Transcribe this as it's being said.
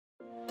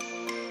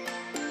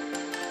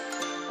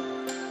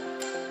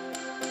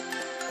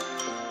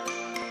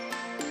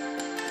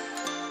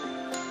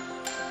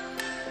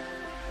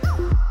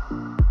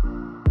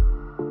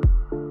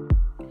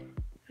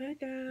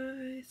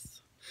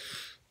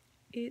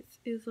It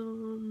is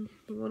 1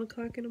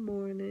 o'clock in the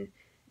morning,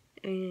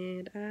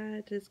 and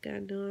I just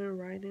got done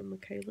writing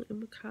Michaela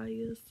and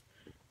Micaiah's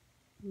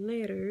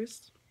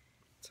letters.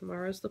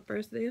 Tomorrow's the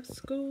first day of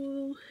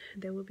school.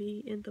 They will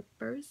be in the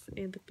 1st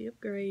and the 5th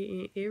grade,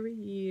 and every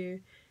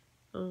year,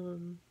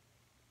 when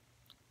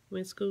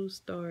school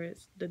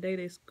starts, the day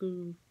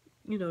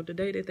the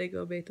day that they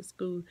go back to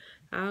school,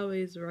 I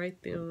always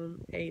write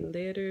them a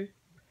letter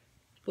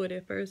for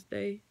their first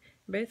day.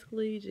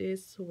 Basically,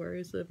 just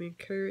words of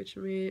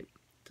encouragement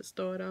to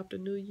start off the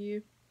new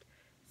year.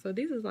 So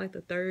this is like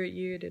the 3rd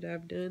year that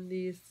I've done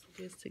this,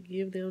 just to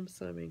give them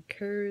some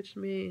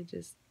encouragement and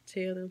just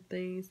tell them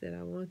things that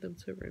I want them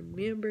to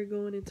remember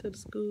going into the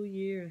school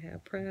year and how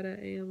proud I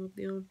am of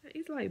them.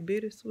 It's like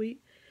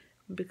bittersweet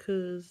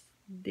because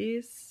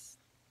this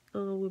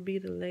will be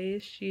the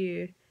last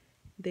year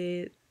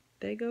that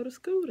they go to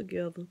school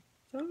together.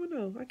 So I don't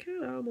know, I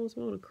kind of almost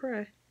want to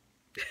cry.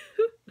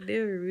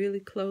 They're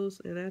really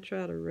close, and I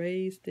try to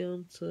raise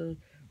them to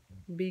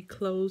be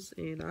close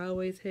and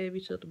always have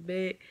each other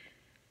back.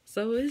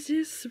 So it's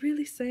just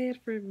really sad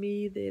for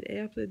me that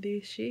after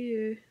this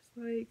year, it's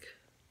like,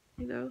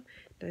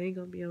 they ain't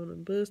gonna be on the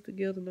bus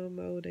together no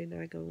more. They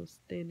not gonna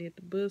stand at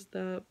the bus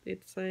stop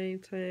at the same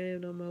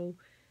time no more.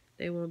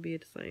 They won't be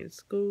at the same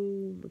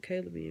school.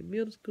 Michaela be in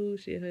middle school.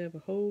 She'll have a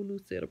whole new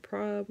set of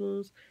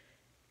problems.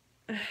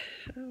 I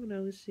don't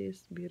know. It's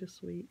just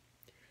bittersweet.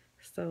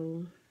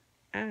 So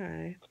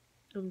I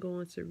am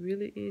going to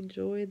really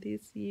enjoy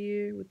this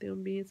year with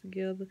them being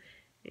together,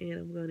 and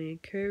I'm going to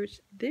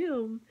encourage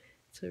them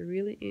to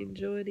really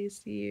enjoy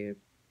this year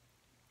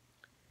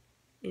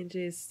and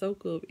just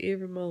soak up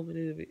every moment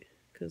of it.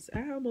 Because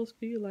I almost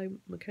feel like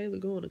Michaela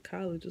going to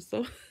college or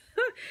so.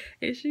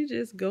 And she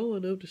just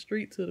going up the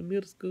street to the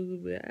middle school.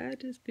 But I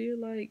just feel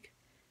like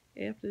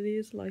after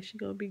this, like she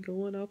going to be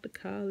going off to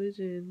college,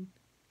 and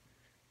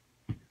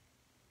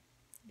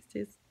it's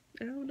just,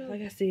 I don't know.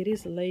 Like I said,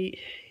 it's late.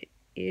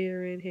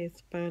 Aaron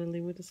has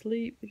finally went to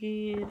sleep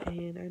again,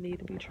 and I need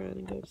to be trying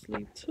to go to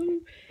sleep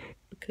too,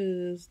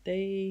 because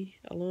they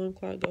alarm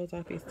clock goes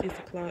off at 6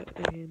 o'clock,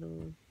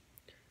 and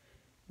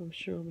I'm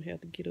sure I'm gonna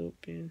have to get up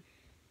and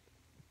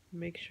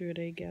make sure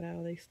they got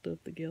all their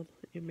stuff together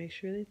and make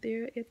sure that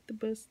they're at the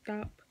bus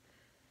stop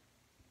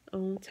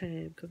on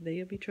time, because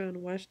they'll be trying to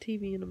watch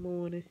TV in the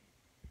morning,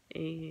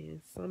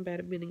 and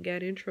somebody been and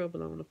got in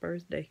trouble on the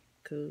first day,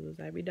 because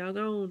I be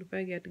doggone if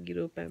I got to get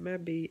up out my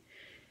bed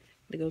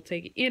to go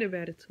take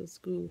anybody to a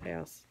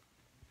schoolhouse.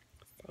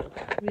 So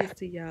we'll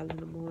see y'all in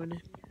the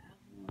morning. I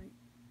want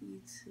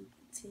you to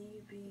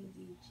continue being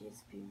you.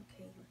 Just be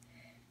Michaela.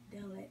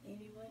 Don't let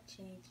anyone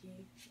change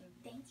you.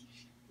 Thank you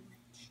so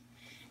much.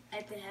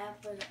 At the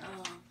half of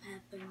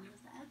the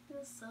news, I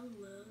feel so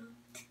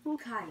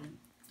loved. Kaya,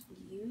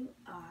 you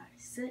are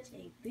such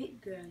a big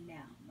girl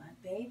now. My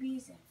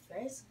baby's in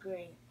 1st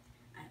grade.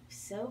 I'm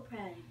so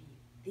proud of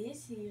you.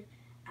 This year,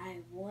 I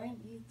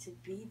want you to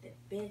be the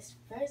best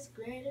 1st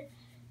grader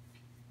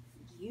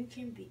you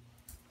can be.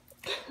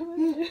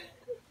 You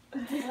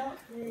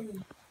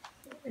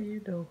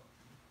know.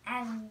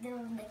 I'm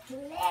doing the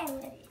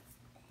calamity.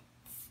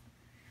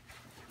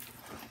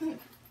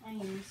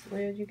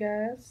 Well, you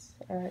guys,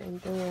 I am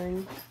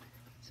going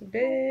to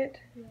bed.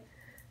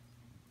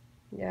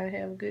 Y'all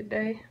have a good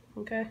day,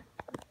 okay?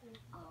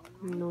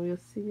 And we'll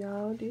see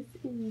y'all this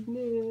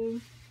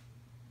evening.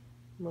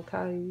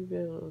 Micaiah, you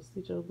better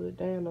sit your butt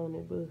down on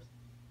that bus.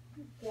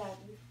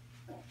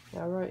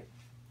 All right.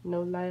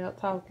 No loud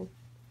talking.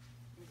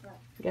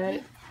 Got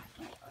it?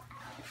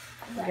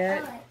 Got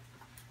it?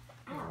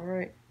 All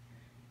right.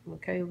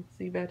 Michaela,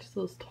 see about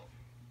your sister.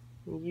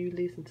 And you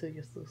listen to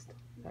your sister.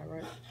 All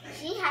right?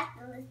 She has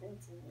to listen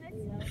to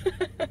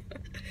me.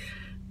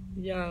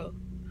 Y'all.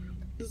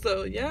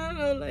 So, y'all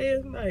know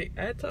last night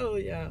I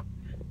told y'all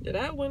that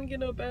I wouldn't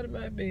get up out of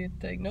my bed,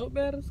 take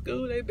nobody to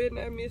school. They better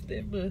not miss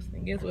that bus.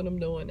 And guess what I'm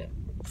doing now?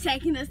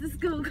 Taking us to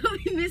school because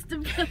we missed the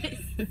bus.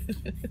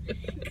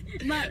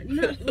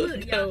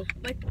 Look, y'all.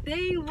 But the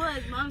thing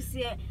was, Mom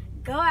said,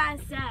 go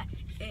outside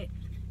at,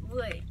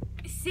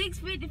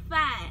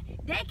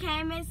 6:55. They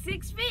came at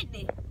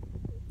 6:50.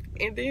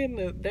 And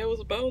then there was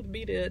supposed to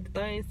be the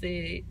thing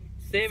said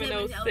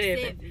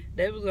 7:07.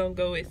 They was going to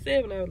go at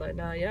 7. I was like,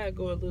 nah, y'all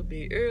go a little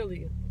bit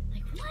earlier.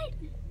 Like, what?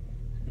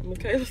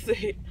 Michaela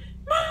said,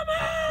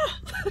 Mama!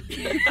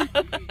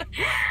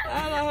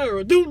 I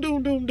heard doom,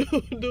 doom, doom,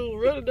 doom, doom,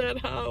 running down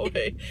the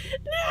hallway.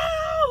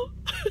 No!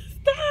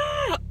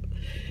 Stop!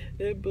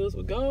 That bus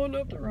was going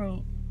up the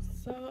road.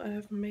 So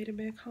I've made it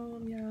back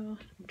home, y'all.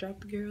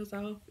 Dropped the girls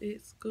off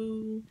at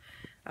school.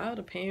 All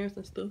the parents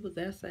and stuff was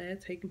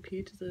outside taking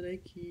pictures of their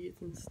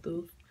kids and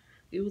stuff.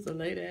 It was a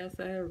lady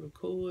outside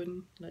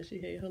recording. Like, she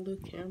had her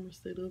little camera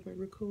set up and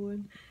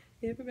recording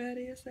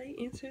everybody as they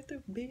entered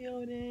the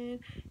building.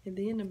 And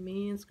then the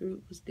men's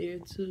group was there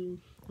too,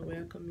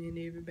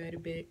 welcoming everybody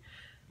back.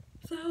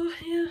 So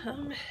yeah,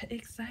 I'm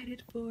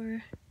excited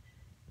for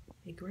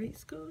a great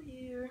school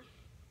year.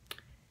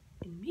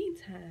 In the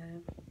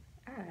meantime,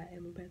 I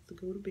am about to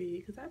go to bed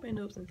because I've been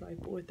up since like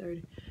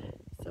 4:30.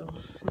 So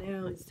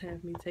now it's time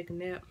for me to take a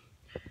nap.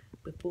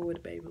 before the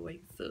baby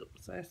wakes up.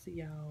 So I see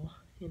y'all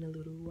in a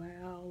little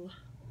while.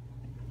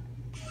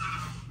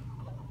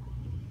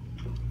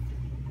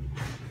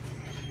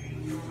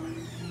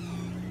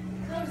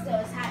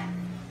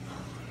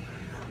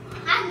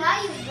 I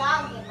know you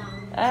vlogging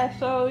on. I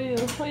show you.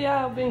 Where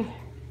y'all been?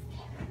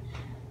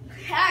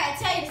 Alright,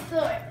 tell you the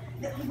story.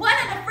 One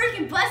of the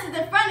freaking buses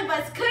in front of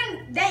us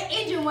couldn't, their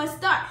engine wouldn't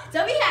start.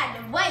 So we had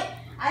to wait.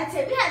 I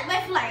tell you, we had to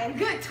wait for like a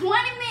good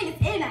 20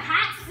 minutes in the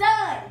hot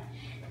sun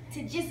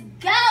to just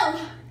go.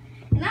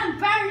 And I'm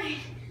burning.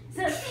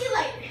 So see you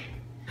later.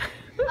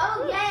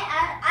 Oh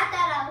yeah, I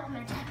thought I was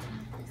meant to talk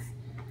about this.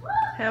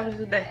 How was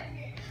your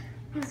day?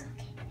 It was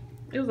okay.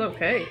 It was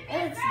okay.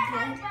 It's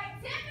good.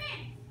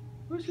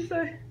 What she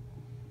say?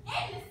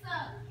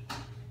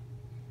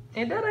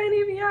 And that ain't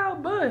even y'all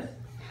bus.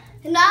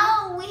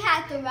 No, we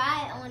had to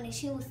ride on it.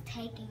 She was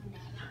taking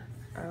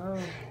that. Oh.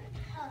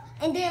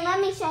 And then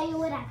let me show you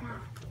what I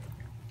got.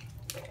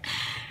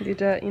 Did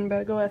y'all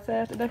anybody go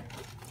outside today?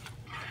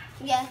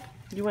 Yeah.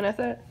 You went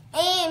outside?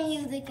 And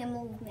music and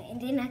movement.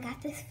 And then I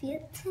got this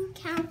Fulton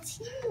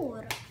County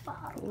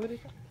waterfall. What is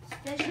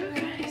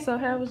it? So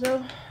how was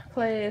your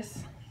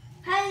class?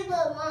 Hey,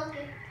 little monkey.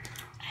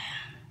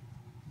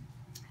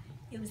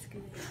 It was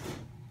good.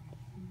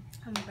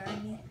 I'm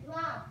burning.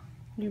 Mom.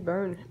 You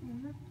burning.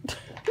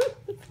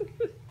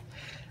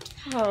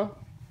 Oh.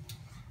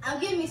 I'm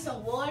getting me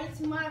some water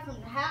tomorrow from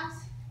the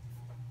house.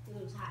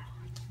 It was hot.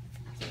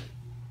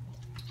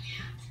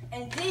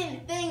 And then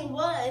the thing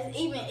was,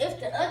 even if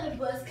the other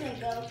bus couldn't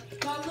go,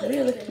 Mom, look,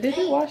 Really? Did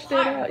you wash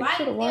that out? You right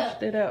should have washed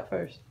there. it out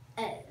first.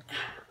 Uh,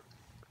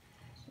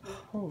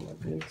 Oh my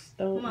goodness.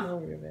 Don't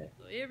worry about it.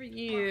 So every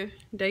year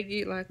they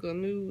get like a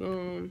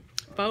new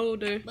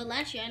folder But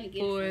last year I didn't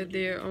get for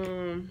their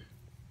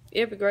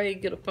every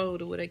grade get a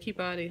folder where they keep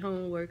all their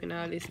homework and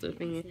all this stuff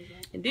in.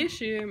 And this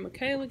year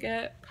Michaela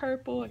got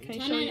purple. I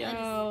can't show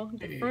y'all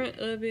the front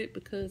of it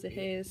because it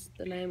has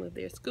the name of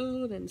their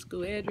school and the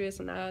school address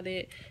and all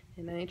that.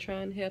 And I ain't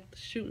trying to have to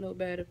shoot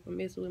nobody for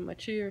messing with my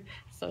chair.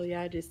 So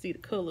y'all just see the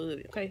color of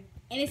it, okay?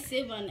 And it's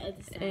silver on the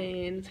other side.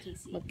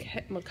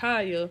 And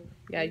Micaiah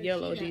got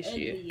yellow this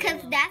year.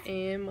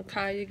 And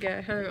Micaiah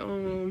got her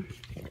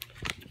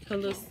her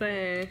little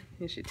sign,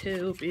 and she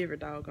tells every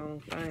doggone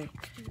thing.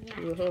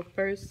 With her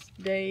first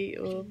day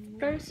of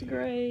first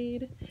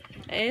grade.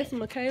 I asked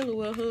Michaela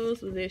what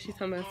hers was at. She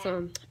talking about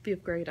some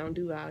 5th grade don't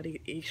do all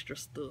the extra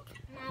stuff.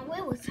 Nah,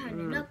 we was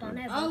turning up on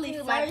that. Only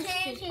first.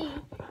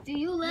 Do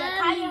you love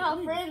Kaya and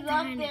her friends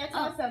up there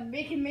talking some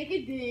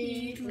Mickey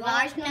D.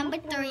 Large number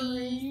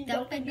 3.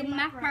 Don't forget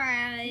my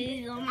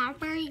fries on my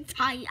free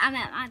time. I'm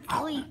at my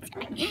toy.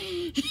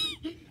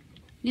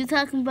 You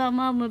talking about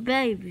mama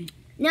baby?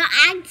 No,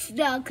 I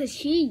still, cause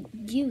she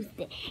used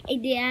it.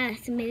 And then I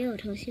asked somebody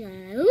else, she was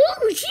like,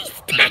 ooh, she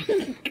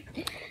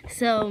stank.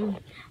 So,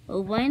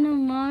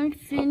 when Lauren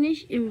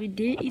finished, and we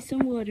did eat some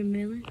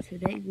watermelon, so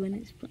they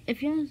wouldn't.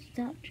 If y'all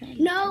stop trying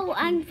to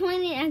I'm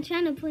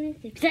trying to point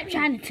it. Stop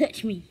trying to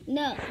touch me.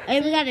 No. Hey,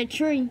 we got a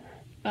tree,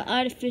 an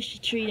artificial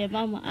tree that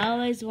mama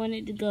always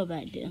wanted to go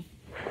back there.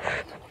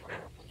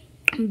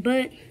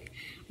 But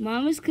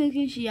mama's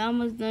cooking, she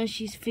almost done.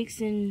 She's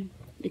fixing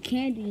the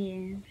candy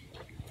and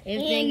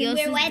everything else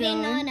is done. We're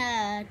waiting on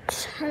a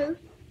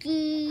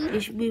turkey. It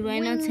should be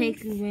waiting on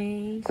turkey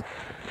wings.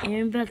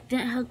 And back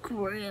there her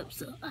crib.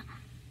 So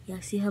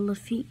y'all see her little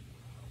feet?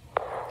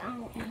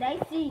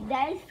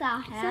 They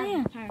saw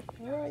her.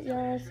 Alright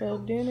y'all, so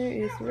dinner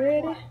is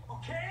ready.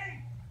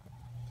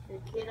 The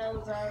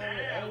kiddos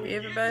already ate.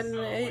 Everybody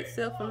done ate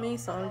except for me,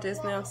 so I'm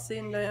just now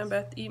sitting there. I'm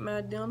about to eat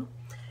my dinner.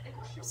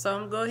 So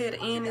I'm going to go ahead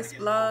and end this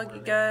vlog,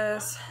 you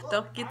guys.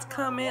 Don't forget to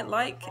comment,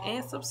 like,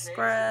 and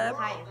subscribe.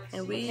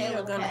 And we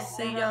are going to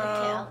see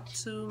y'all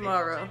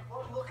tomorrow.